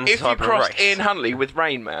certain If you type of crossed race. Ian Huntley with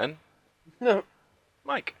Rain Man... No.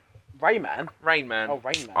 Mike. Rayman. Rain Man. Oh,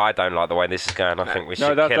 Rayman. I don't like the way this is going. I think we No,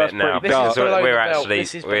 should that's kill it now. pretty dark. Because we're Below the belt. actually...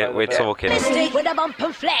 This is below the We're belt. talking. Mystic with a bump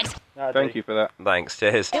and flex. No, Thank you for that. Thanks,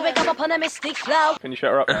 cheers. You wake up upon a mystic flow. Can you shut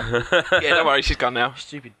her up now? Yeah, don't worry, she's gone now.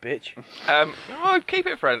 Stupid bitch. Oh, keep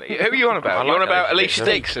it friendly. Who are you on about? I You on like about Alicia Alicia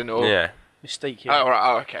Dixon. Dixon or? Yeah. Mystique, Oh, yeah.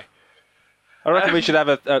 right. Oh, okay. I reckon we should have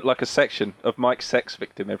a section of Mike's sex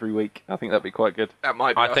victim every week. I think that'd be quite good. That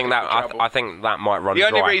might be. I think that might run The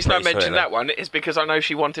only dry reason I pretty mentioned swiftly. that one is because I know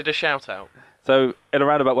she wanted a shout out. So in a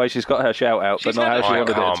roundabout way, she's got her shout out, She's but not had how she I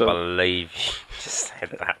wanted can't it. So believe you just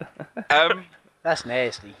said that. That's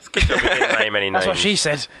nasty. We didn't name any That's what names. she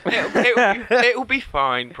said. It'll be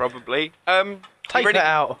fine, probably. Take you ready? that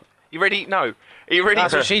out. You ready? No. Are you ready?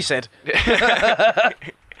 That's what she said.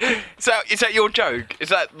 So, is that your joke? Is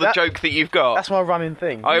that the joke that you've got? That's my running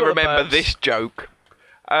thing. I You got remember burps. this joke.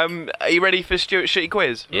 Are you ready for Stuart Shitty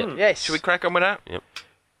Quiz? Yeah. Yes. Should we crack on with that? Yep.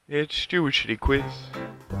 It's Stuart Shitty Quiz.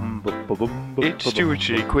 It's Stuart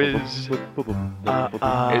Shitty Quiz.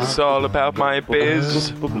 It's all about my biz.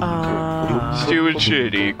 Stuart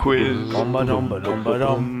Shitty Quiz.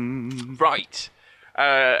 Right.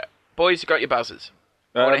 Boys, you got your buzzers.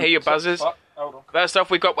 I want to hear your buzzers. Hold on. First off,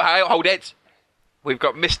 we've got... Hey, hold it. We've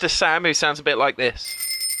got Mr. Sam, who sounds a bit like this.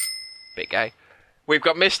 Bit gay. We've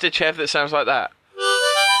got Mr. Chev that sounds like that.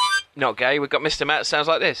 Not gay. We've got Mr. Matt. Sounds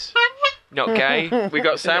like this. Not gay. We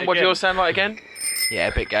got Sam. What do yours sound like again? Yeah,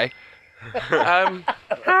 a bit gay. What's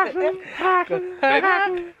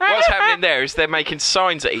happening there is they're making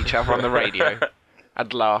signs at each other on the radio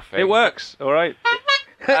and laughing. It works. All right.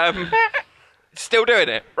 Still doing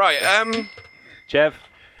it. Right. Chev.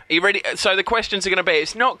 Are you ready? So the questions are going to be.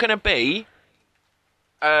 It's not going to be.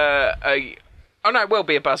 Oh no, it will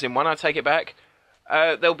be a buzzing one. I take it back.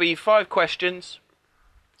 There'll be 5 questions.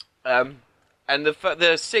 And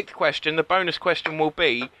the sixth question, the bonus question, will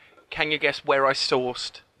be: can you guess where I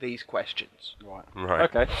sourced these questions?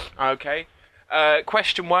 Right. Okay.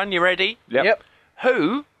 Question 1. You ready? Yep.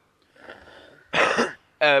 Who,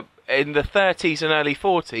 in the 30s and early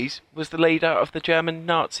 40s, was the leader of the German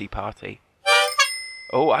Nazi Party?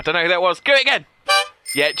 Oh, I don't know who that was. Go again.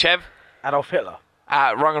 Yeah, Chev. Adolf Hitler.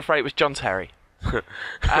 Wrong, I'm afraid it was John Terry.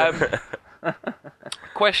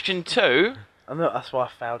 Question 2. I know that's why I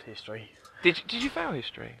failed history. Did you fail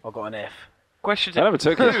history? I got an F. Question 2. I never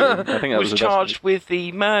took history. I think that was the charged with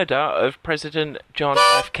the murder of President John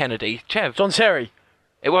F. Kennedy. Chev. John Terry.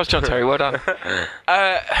 It was John Terry. Well done. Who?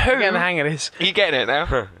 I'm getting the hang of this. You getting it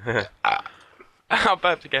now? I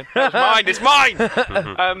burped again. That's mine. It's mine.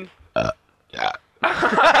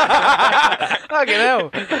 Fucking hell.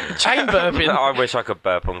 Chain burping. I wish I could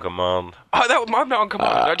burp on command. Oh, I'm not on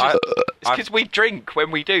command. It's because we drink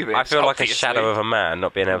when we do this. I feel like a obviously. shadow of a man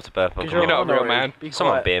not being able to burp on You're command. not a real man.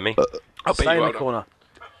 Someone beer me. I'll beat Stay you in up. the corner.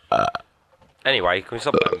 Anyway, can we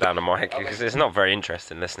stop putting down the mic? Because it's not very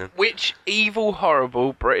interesting listening. Which evil,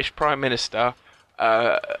 horrible British Prime Minister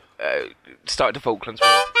started the Falklands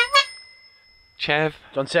War? Chev?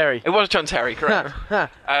 John Terry. It was John Terry, correct.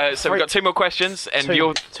 So we've got 2 more questions, and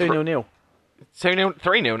you're 2-0. 2-0,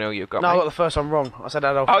 3-0 you've got. No, I mate. got the first one wrong. I said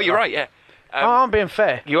Adolf Oh, Hitler. you're right, yeah. I'm being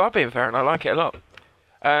fair. You are being fair, and I like it a lot.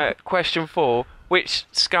 Question 4. Which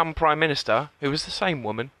scum Prime Minister, who was the same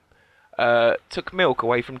woman, took milk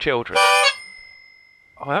away from children?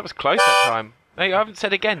 Oh, that was close that time. No, I haven't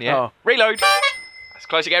said again yet. Oh. Reload. That's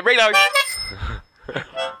close again. Reload.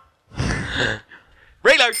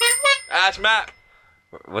 Reload. That's Matt.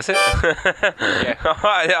 Was it? Yeah.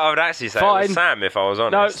 I would actually say it Fine. was Sam if I was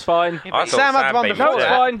honest. No, it's fine. I thought Sam had one beat before No, me it's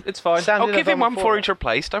to it. fine. It's fine. Sam I'll did give have him one before. before he's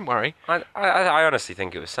replaced, don't worry. I honestly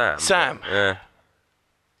think it was Sam. Sam. Yeah.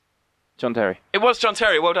 John Terry. It was John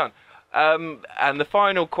Terry, well done. And the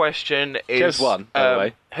final question is... Chev's won, by the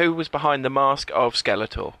way. Who was behind the mask of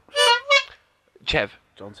Skeletor? Chev.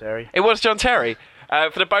 John Terry. It was John Terry.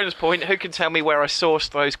 For the bonus point, who can tell me where I sourced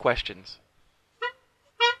those questions?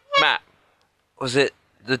 Matt. Was it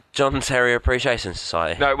the John Terry Appreciation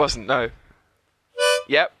Society? No, it wasn't, no.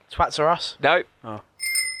 Yep. Twats are us. No. Oh.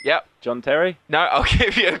 Yep. John Terry? No, I'll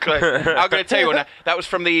give you a clue. I'm going to tell you one now. That was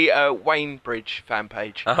from the Wayne Bridge fan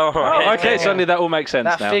page. Oh, right. Oh, okay, suddenly that all makes sense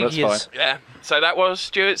That now. figures. That's fine. Yeah. So that was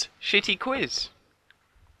Stuart's shitty quiz.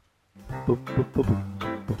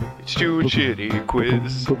 It's Stuart's shitty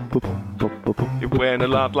quiz. It went a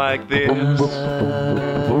lot like this.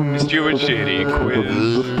 It's Stuart's shitty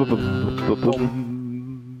quiz.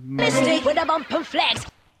 Mistake with a bump and flex.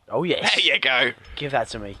 Oh, yes. There you go. Give that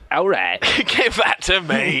to me. All right. Give that to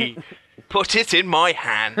me. Put it in my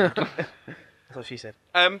hand. That's what she said.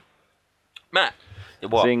 Matt,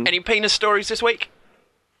 What? Zing. any penis stories this week?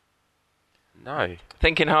 No.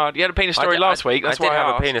 Thinking hard. You had a penis story last week. That's I did why I have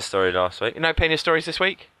asked. a penis story last week. No penis stories this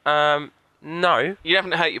week? No. You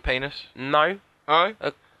haven't hurt your penis? No. Oh?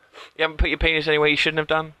 You haven't put your penis anywhere you shouldn't have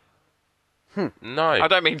done? No. I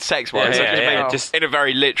don't mean sex-wise. Yeah, I just yeah, mean just- in a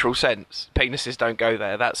very literal sense. Penises don't go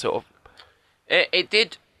there. That sort of... It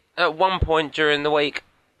did at one point during the week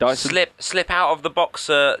Dyson. slip out of the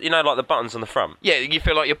boxer, you know, like the buttons on the front. Yeah, you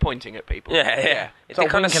feel like you're pointing at people. Yeah. It like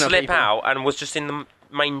did kind of winking at slip people. out and was just in the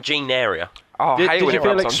main gene area. Oh, Did hate you when it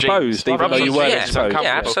feel rubs on exposed jeans. even Rubs though on you weren't jeans, it's exposed? uncomfortable.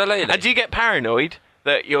 Yeah, absolutely. And do you get paranoid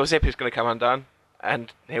that your zip is going to come undone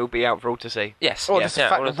and he'll be out for all to see? Yes. Or yes, just the yeah,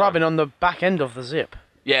 fact all the of time. rubbing on the back end of the zip.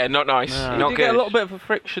 Yeah, not nice. No. Not You good. get a little bit of a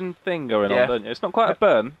friction thing going Yeah. on, don't you? It's not quite a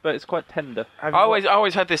burn, but it's quite tender. Have I you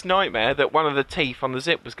always had this nightmare that one of the teeth on the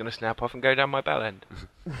zip was going to snap off and go down my bell end.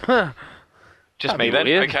 Just That'd me be then.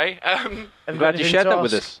 weird. Okay. have glad got you anything shared to that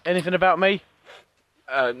with ask? us. Anything about me?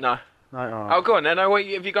 No. No. Oh, go on then. Have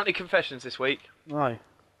you got any confessions this week? No.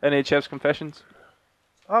 Any of Chev's confessions?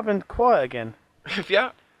 I've been quiet again.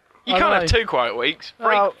 Yeah. You I can't know. have 2 quiet weeks.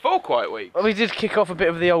 4 quiet weeks. Well, we did kick off a bit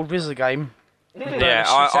of the old RZA game. Yeah,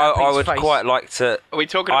 Shoots out I Pete's would face. quite like to. Are we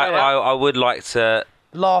talking about that? I would like to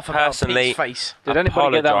Laugh about personally Pete's face. Did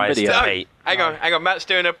anybody get that on apologise video? to No, Pete. hang on. Matt's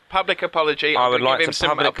doing a public apology. I I'm would going like to give him to some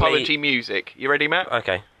publicly- apology music. You ready, Matt?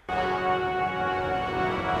 Okay.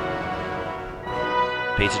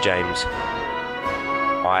 Peter James,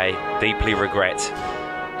 I deeply regret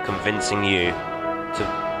convincing you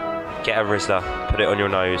to get a Rizzler, put it on your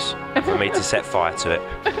nose, and for me to set fire to it.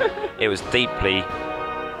 It was deeply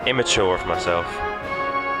immature of myself,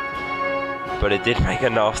 but it did make a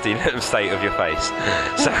nasty little state of your face.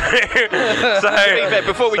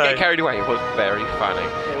 Before we get carried away, it was very funny.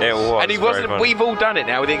 It was. And he wasn't. We've all done it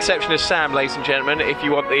now, with the exception of Sam, ladies and gentlemen. If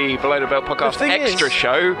you want the Below the Belt podcast extra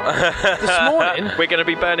show, this morning we're going to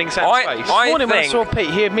be burning Sam's face. This morning when I saw Pete,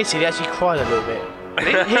 he admitted he actually cried a little bit. He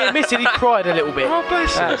admitted he cried a little bit. Oh,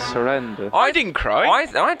 bless him. That's horrendous. I didn't cry.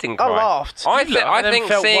 I didn't cry. I laughed. I think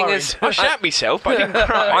seeing as I shat myself, but I didn't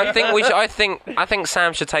cry. I think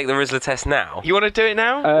Sam should take the Rizzler test now. You want to do it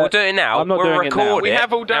now? We'll do it now. I'm not we'll doing it now. record We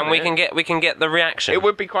have all done and it. we can get the reaction. It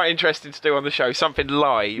would be quite interesting to do on the show, something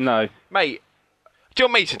live. No. Mate, do you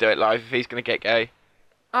want me to do it live if he's going to get gay?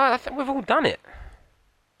 I think we've all done it.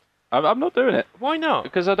 I'm not doing it. Why not?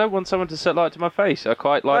 Because I don't want someone to set light to my face. I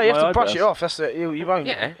quite like No, you have my to brush eyebrows. it off. That's it. You won't.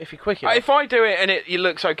 Yeah. If you quick it. If I do it and it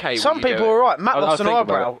looks okay, Some will you people do are it? right. Matt I'll lost an think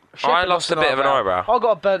about eyebrow. I Shepherd lost a bit of an eyebrow. I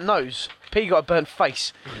got a burnt nose. Pete got a burnt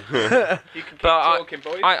face. You can keep talking,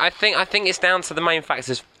 boys. I think it's down to the main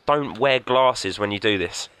factors. Don't wear glasses when you do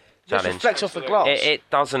this Just challenge. reflects off the glass. It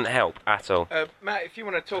doesn't help at all. Matt, if you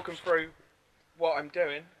want to talk him through what I'm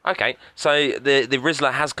doing. Okay, so the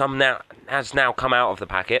Rizzler has now come out of the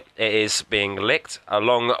packet. It is being licked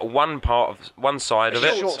along one side of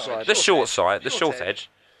it, the short edge,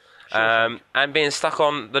 and being stuck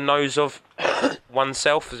on the nose of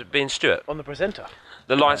oneself, as being Stuart. On the presenter.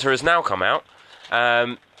 The lighter has now come out.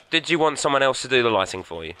 Did you want someone else to do the lighting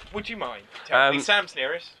for you? Would you mind? Tell me, Sam's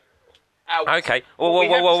nearest. Okay.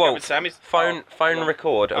 Whoa. Sam is phone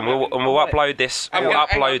record, and we'll upload this. We'll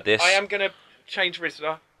upload this. I am going to change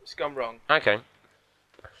Rizzler. It's gone wrong. Okay.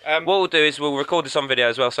 What we'll do is we'll record this on video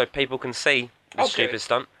as well, so people can see the stupid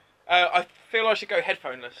stunt. I feel I should go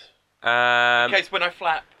headphoneless. In case when I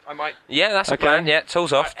flap, I might. Yeah, that's a plan. Yeah,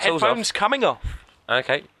 tools off. Headphones coming off.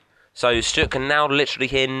 Okay. So Stuart can now literally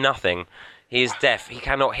hear nothing. He is deaf. He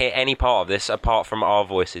cannot hear any part of this apart from our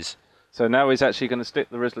voices. So now he's actually going to stick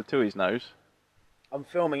the Rizzler to his nose, I'm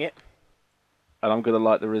filming it. and I'm going to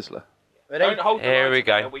light the Rizzler. Ready? Don't hold the Here lights we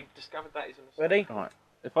go. there. We discovered that isn't a Ready? All right.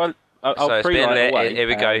 If I'll So it's being pre-light lit. away, Here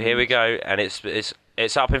we go. and- Here we go. And it's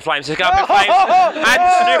up in flames. It's up in flames.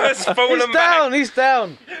 And Stuart's fallen He's down. back. He's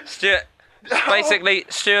down. Stuart. Basically,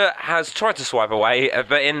 Stuart has tried to swipe away,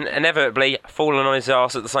 but inevitably fallen on his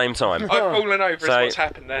arse at the same time. I've fallen over. So- Is what's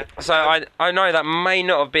happened there. So I know that may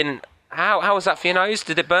not have been. How was that for your nose?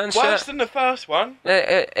 Did it burn, Stuart? Worse than the first one.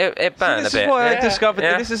 It burned This a bit. is why I Yeah. discovered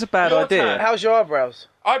Yeah. that this is a bad Your idea. turn. How's your eyebrows?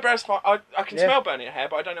 Eyebrows fine. I can Yeah. smell burning hair,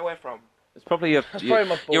 but I don't know where from. It's probably a. That's probably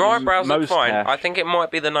my balls. Your eyebrows look Most fine. hair. I think it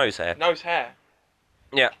might be the nose hair. Nose hair.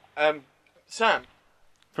 Yeah. Sam.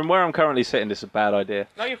 From where I'm currently sitting, this is a bad idea.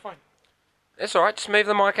 No, you're fine. It's alright, just move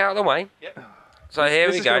the mic out of the way. Yep. So here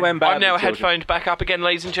This we is gonna go. end badly, I'm now children. headphoned back up again,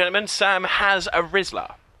 ladies and gentlemen. Sam has a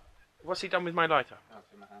Rizzler. What's he done with my lighter?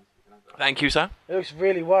 Thank you, sir. He looks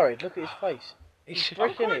really worried. Look at his face. He's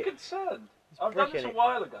bricking it. concerned. I've done this a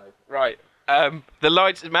while ago. Right. The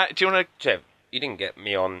lights. Matt, do you want to? Chev, you didn't get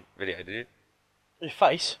me on video, did you? Your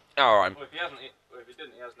face. Alright.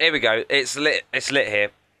 Here we go. It's lit. It's lit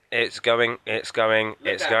here. It's going. It's going.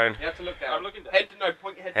 It's going. You have to look down. I'm looking down. Head. No,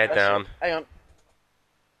 point your head. Head down. Hang on.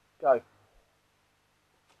 Go.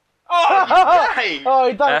 Oh, yay! Oh,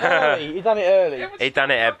 he done it early. He done it early. He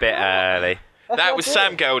done it a bit early. That's That what was I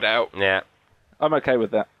Sam did. girled out. Yeah. I'm okay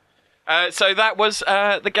with that. So that was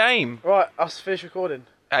the game. Right, I'll finish recording.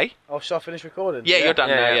 Hey? Shall I finish recording? Yeah, you're done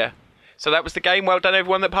Yeah, now. yeah. Yeah. So that was the game. Well done,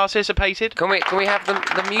 everyone that participated. Can we have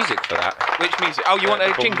the music for that? Which music? Oh, you want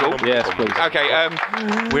a jingle? Yes, please. Okay.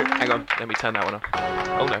 Hang on. Let me turn that one off.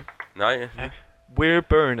 Oh no. No. We're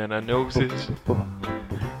burning our noses.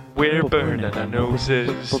 We're burning our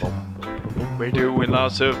noses. We're doing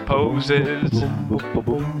lots of poses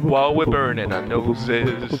while we're burning our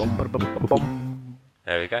noses.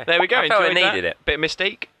 There we go. There we go. I felt I Enjoyed needed that. it. Bit of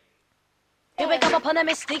Mystique. Here we come upon a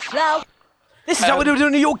mystic flow. This is how we do it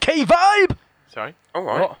in the UK vibe. Sorry. All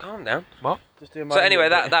right. Calm down. Just doing my So anyway,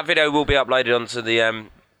 little bit. that video will be uploaded onto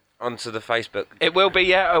the Facebook. It will be.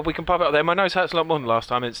 Yeah. We can pop it up there. My nose hurts a lot more than last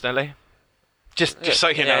time, incidentally. Just so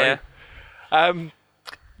you know. Yeah.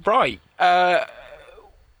 Right.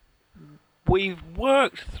 We've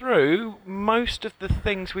worked through most of the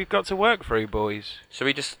things we've got to work through, boys. Should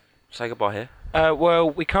we just say goodbye here? Well,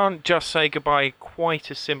 we can't just say goodbye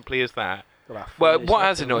quite as simply as that. Well, what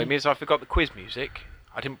has annoyed me is I forgot the quiz music.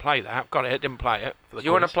 I didn't play that. Got it, didn't play it. For the Do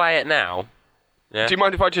you want to quiz. play it now? Yeah. Do you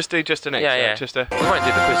mind if I just do just an extra? Yeah, yeah. Just a... We won't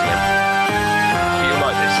do the quiz again. You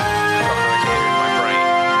like this? Got an idea in my brain.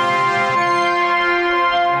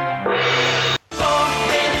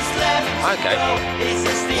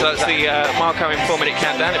 So that's the Mark Owen 4-minute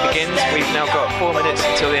countdown. It begins. We've now got 4 minutes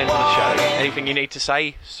until the end of the show. Anything you need to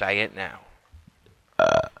say it now.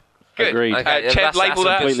 Good. Agreed. Okay, Chev, label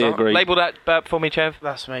that. Completely agreed. Label that burp for me, Chev.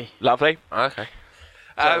 That's me. Lovely. Okay.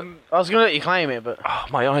 I was going to let you claim it, but... Oh,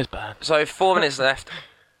 my eyes burn. So 4 minutes left.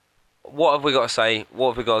 What have we got to say? What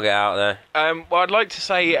have we got to get out there? Well, I'd like to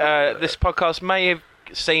say this podcast may have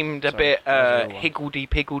seemed a bit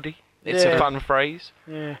higgledy-piggledy. It's a fun phrase.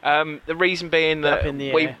 Yeah. The reason being that Up in the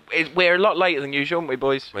air. we're a lot later than usual, aren't we,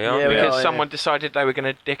 boys? We are. Yeah, we Because are, someone decided they were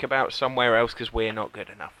going to dick about somewhere else because we're not good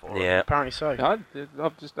enough for it. Yeah. Apparently so.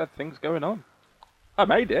 I've just had things going on. I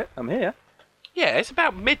made it. I'm here. Yeah, it's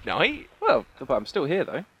about midnight. Well, but I'm still here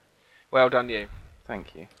though. Well done, you.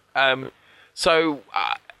 Thank you. So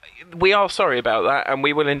we are sorry about that, and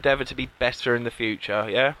we will endeavour to be better in the future.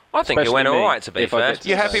 Yeah. I think it Especially went me, all right, to be if I fair. get to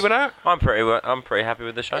You happy with that? I'm pretty happy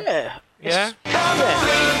with the show. Yeah. Yeah. There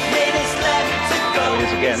he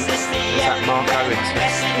is again. Is that Mark Owens?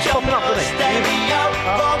 He's popping up, doesn't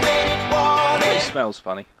he? He smells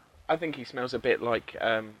funny. I think he smells a bit like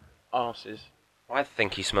arses. I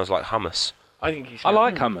think he smells like hummus. I think he. I Smells,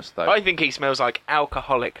 like hummus though. I think he smells like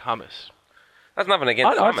alcoholic hummus. There's nothing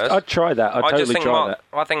against hummus. I'd try that. I'd totally try that.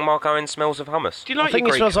 I think Mark Owen smells of hummus. Do you like I think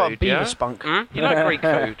your it Greek smells food? like beaver Yeah? spunk. You like Greek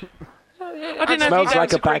food? I didn't know Smells you like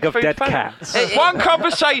danced a bag Greek of food dead fan. cats. One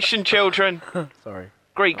conversation, children. Sorry.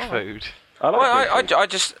 Greek food. I like Well, Greek food.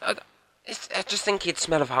 I just think he'd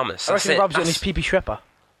smell of hummus. I That's reckon he it. rubs it on his pee-pee Shrepper.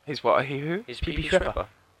 His what? Who? His pee-pee pee-pee Shrepper. Shrepper.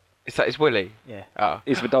 Is that his Willy? Yeah. Oh.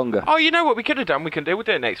 It's Vadonga. Oh, you know what we could have done? We'll do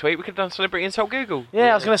it next week. We could have done Celebrity Insult Google.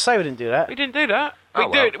 Yeah, I was going to say we didn't do that. We didn't do that. Oh, We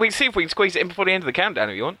can do well. it. We can see if we can squeeze it in before the end of the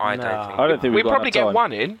countdown if you want. I No. don't think. I don't think We'll we've got probably enough get time.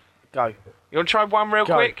 one in. Go. You want to try one real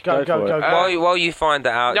Go, quick? go, Go go, for go, it. go. While you find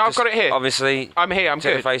that out, Yeah, I've just got it here. Obviously, I'm here. I'm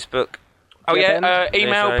check good. the Facebook. Oh Yeah, yeah. Ben?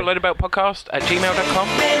 Email Yeah, sorry. belowthebeltpodcast@gmail.com.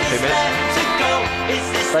 2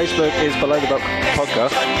 minutes. Facebook is Below the Belt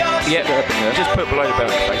Podcast. Yeah. Get up in there. Just put below the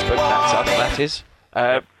belt on Facebook. That's us. That is.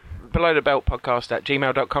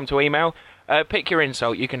 Belowthebeltpodcast@gmail.com to email. Pick your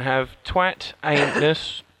insult. You can have twat,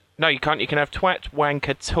 anus. No, you can't. You can have twat,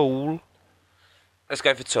 wanker, tool. Let's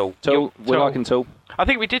go for Tool. Tool. We're Tool. liking Tool. I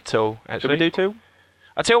think we did tool. Should Actually, we do Tool?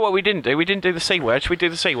 I tell you what we didn't do. We didn't do the C word. Should we do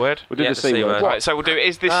the C word? We'll do Yeah, the the C C word. word. Right. So we'll do.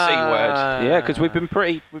 Is this C word? Yeah, because we've been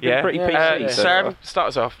pretty Yeah. PC. Yeah. so- Sam, start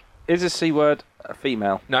us off. Is a C word a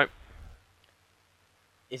female? No.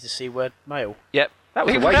 Is the C word male? Yep. That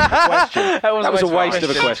was a waste of a question. That was a waste of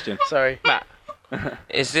a question. Sorry. Matt.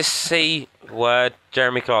 Is this C word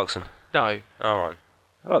Jeremy Clarkson? No. All right.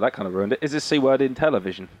 Oh, that kind of ruined it. Is a C word in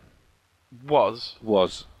television? Was.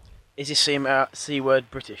 Was. Is this C word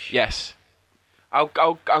British? Yes. I'm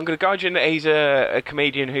going to guide you in that he's a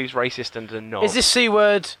comedian who's racist and not. Is this C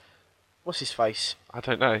word... What's his face? I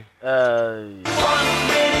don't know.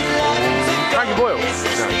 Frankie Boyle. You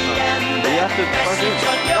have to.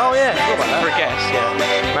 Oh yeah, forgot about For that. a guess,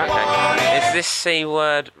 yeah. Matt? Is this C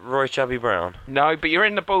word Roy Chubby Brown? No, but you're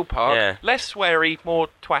in the ballpark. Yeah. Less sweary, more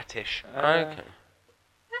twattish. Okay.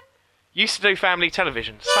 Used to do family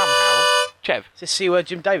television, somehow. Chev. Is this C word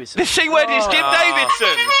Jim Davidson? The C word is Jim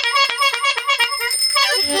Davidson!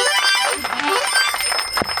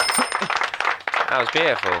 That was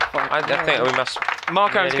beautiful. I think we must.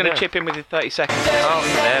 Mark Owen's Nearly going to there. chip in with his 30 seconds. Oh,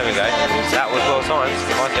 there we go. That was well timed.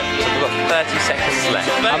 I like it. So we've got 30 seconds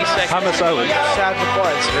left. 30 seconds. Hummus Owen. Sad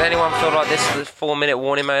required. Does anyone feel like this 4 minute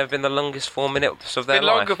warning may have been the longest 4 minutes of their Been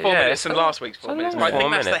life? longer 4 minutes it's than last week's 4 minutes. But I 4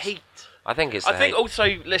 think that's the minutes. heat. I think it's I the think hate. also,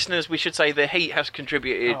 listeners, we should say the heat has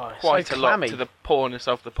contributed Oh, it's quite so a lot clammy. to the poorness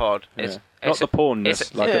of the pod. It's, Not the pornness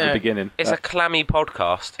it's- like at yeah. the beginning. It's a clammy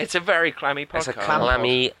podcast. It's a very clammy podcast. It's a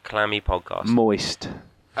clammy podcast. Moist.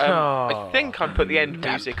 I think I'd put the end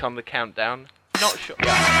music on the countdown. Not sure.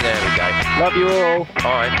 There we go. Love you all.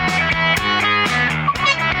 All right.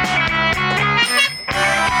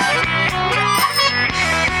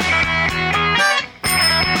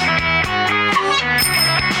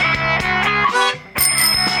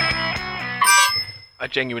 I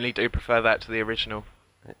genuinely do prefer that to the original.